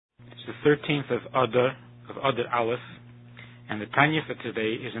the 13th of Adar Aleph, and the Tanya for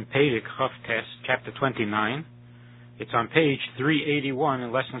today is in Perek Chaf Tes, chapter 29. It's on page 381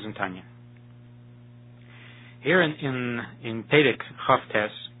 in Lessons in Tanya. Here in Perek Chaf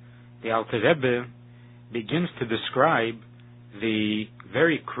Tes, the Alter Rebbe begins to describe the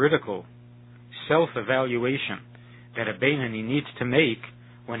very critical self-evaluation that a Beinoni needs to make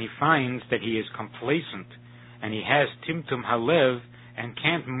when he finds that he is complacent and he has Timtum Halev and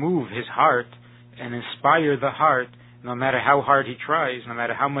can't move his heart and inspire the heart no matter how hard he tries, no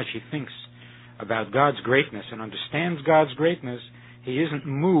matter how much he thinks about God's greatness and understands God's greatness, he isn't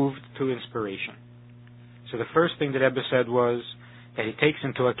moved to inspiration. So the first thing that Rebbe said was that he takes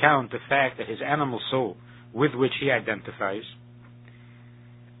into account the fact that his animal soul, with which he identifies,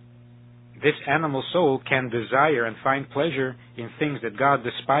 this animal soul can desire and find pleasure in things that God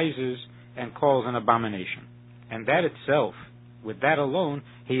despises and calls an abomination. And that itself, with that alone,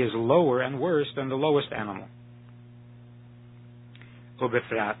 he is lower and worse than the lowest animal.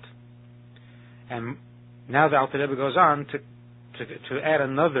 Ubefrat. And now the Alter Rebbe goes on to add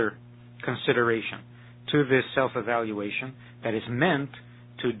another consideration to this self-evaluation that is meant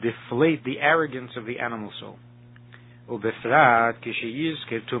to deflate the arrogance of the animal soul.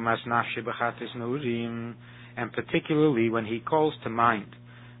 And particularly when he calls to mind,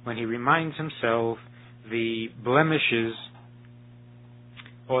 when he reminds himself the blemishes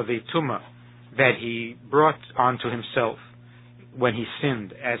or the tumah that he brought onto himself when he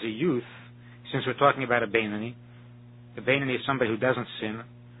sinned as a youth. Since we're talking about a Beinoni is somebody who doesn't sin,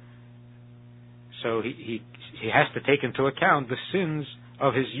 so he has to take into account the sins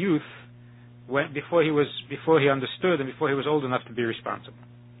of his youth before he understood and before he was old enough to be responsible.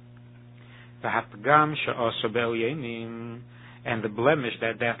 And the blemish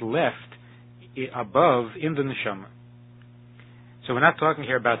that left above in the neshama. So we're not talking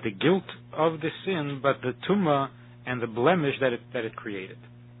here about the guilt of the sin, but the tumah and the blemish that it created.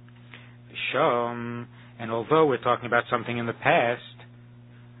 And although we're talking about something in the past,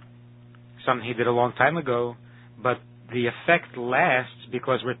 something he did a long time ago, but the effect lasts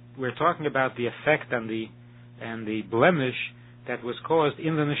because we're talking about the effect and the blemish that was caused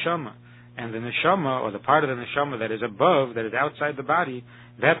in the neshama. And the neshama, or the part of the neshama that is above, that is outside the body,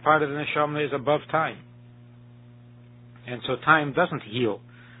 that part of the neshama is above time. And so time doesn't heal.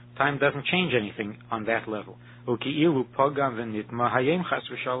 Time doesn't change anything on that level. So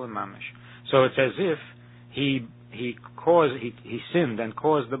it's as if he sinned and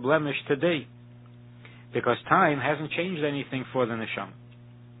caused the blemish today, because time hasn't changed anything for the neshama.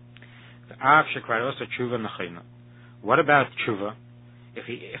 What about tshuva? If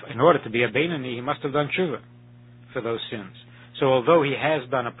in order to be a Beinoni, he must have done tshuva for those sins. So although he has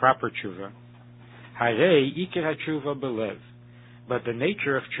done a proper tshuva, but the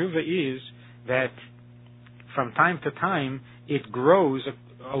nature of tshuva is that from time to time it grows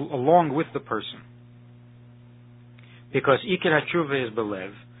along with the person. Because ikir ha-tshuva is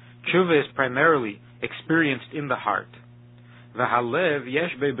belev, tshuva is primarily experienced in the heart.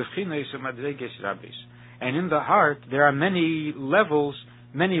 And in the heart there are many levels,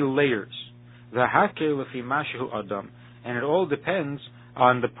 many layers. And it all depends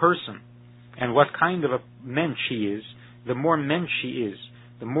on the person and what kind of a mensch he is. The more mensch he is,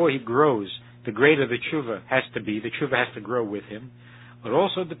 the more he grows, the greater the tshuva has to be. The tshuva has to grow with him. It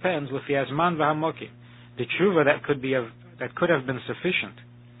also depends l'fi hazman v'hamokim. The tshuva that could have been sufficient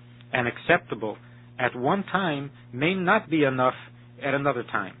and acceptable at one time may not be enough at another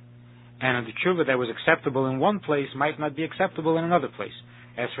time. And the tshuva that was acceptable in one place might not be acceptable in another place.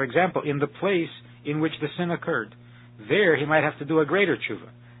 As for example, in the place in which the sin occurred, there he might have to do a greater tshuva.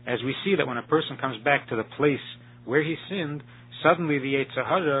 As we see that when a person comes back to the place where he sinned, suddenly the Yetzer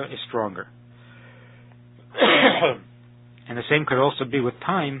Hara is stronger. And the same could also be with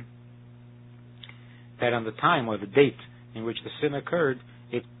time, that on the time or the date in which the sin occurred,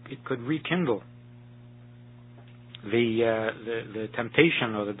 it could rekindle the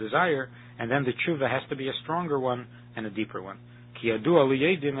temptation or the desire, and then the tshuva has to be a stronger one and a deeper one. Ki yadua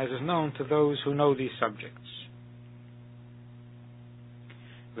liyedim, as is known to those who know these subjects.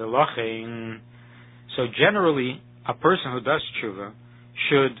 So generally, a person who does tshuva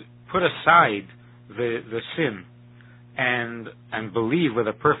should put aside the sin and believe with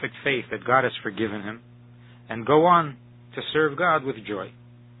a perfect faith that God has forgiven him, and go on to serve God with joy.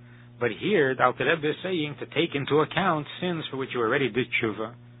 But here, the Alter Rebbe is saying to take into account sins for which you already did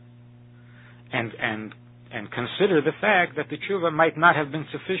tshuva, and consider the fact that the tshuva might not have been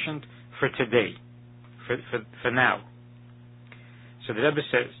sufficient for today, for now. So the Rebbe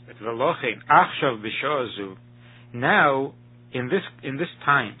says that now in this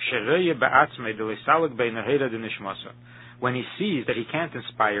time, when he sees that he can't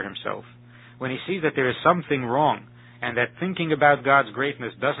inspire himself, when he sees that there is something wrong, and that thinking about God's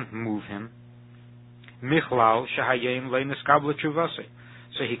greatness doesn't move him, so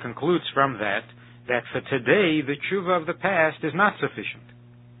he concludes from that for today the tshuva of the past is not sufficient.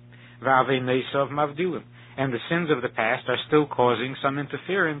 And the sins of the past are still causing some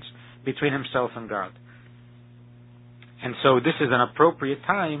interference between himself and God. And so this is an appropriate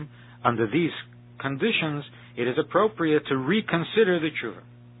time, under these conditions, it is appropriate to reconsider the tshuva.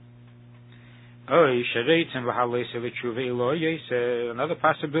 Another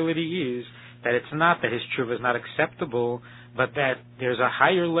possibility is that it's not that his tshuva is not acceptable, but that there's a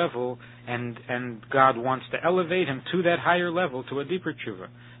higher level, and God wants to elevate him to that higher level, to a deeper tshuva.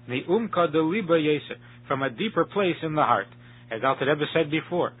 From a deeper place in the heart. As Alter Rebbe said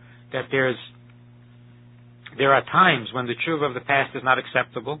before, that there are times when the tshuva of the past is not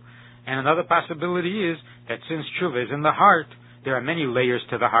acceptable, and another possibility is that since tshuva is in the heart, there are many layers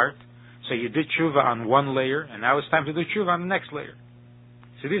to the heart. So you did tshuva on one layer, and now it's time to do tshuva on the next layer.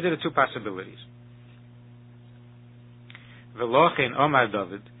 So these are the two possibilities. V'lochein Omar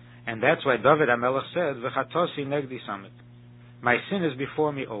David, and that's why David HaMelech said, V'chatosi negdi samit. My sin is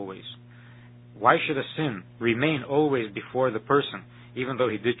before me always. Why should a sin remain always before the person, even though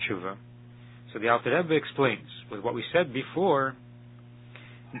he did tshuva? So the Alter Rebbe explains, with what we said before,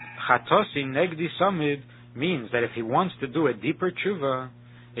 Chatosi negdi samid means that if he wants to do a deeper tshuva,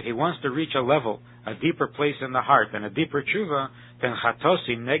 if he wants to reach a level, a deeper place in the heart, and a deeper tshuva, then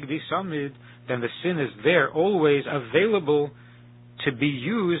Chatosi negdi samid, then the sin is there always available to be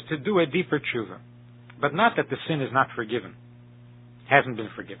used to do a deeper tshuva. But not that the sin is not forgiven. Hasn't been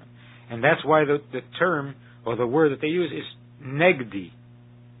forgiven. And that's why the term, or the word that they use is negdi.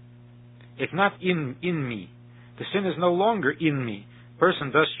 It's not in me. The sin is no longer in me.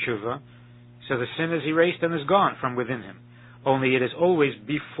 Person does tshuva, so the sin is erased and is gone from within him. Only it is always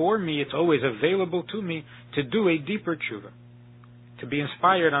before me, it's always available to me to do a deeper tshuva, to be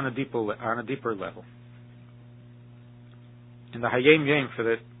inspired on a deeper level. In the Hayom Yom for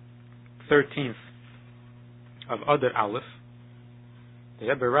the 13th of Adar Aleph, the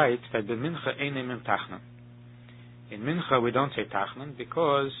Rebbe writes that the mincha einim im tachnan. In mincha we don't say tachnan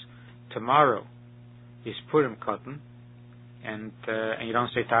because tomorrow is Purim Katan, and you don't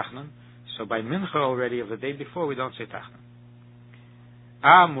say tachnan. So by mincha already of the day before we don't say tachnan.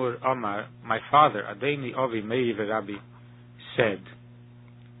 Amur Omar, my father, Adeini Ovi Meir Rabbi, said,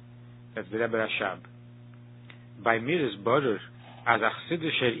 that's the Rebbe Rashab, by mir is borer, as a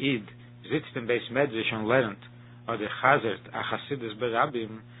chassidischer Id sitzt in Beis Medrash and lernt, or the chazert a chassidus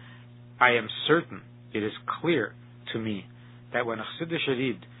berabim, I am certain, it is clear to me, that when a chassidischer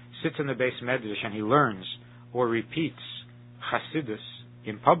Id sits in the Beis Medrash and he learns or repeats chassidus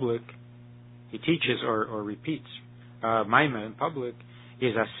in public, he teaches or repeats Maimah in public,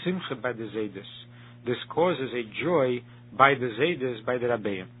 is a simcha by the Zaydas. This causes a joy by the Zaydas, by the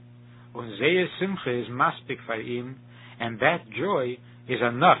Rabbeim. Und Zayas simcha is maspik for him, and that joy is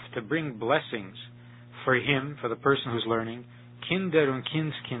enough to bring blessings for him, for the person who's learning, kinder und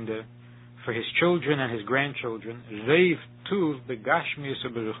kindskinder, for his children and his grandchildren, reiv tuv begashmius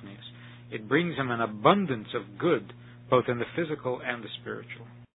uberuchnius. It brings him an abundance of good, both in the physical and the spiritual.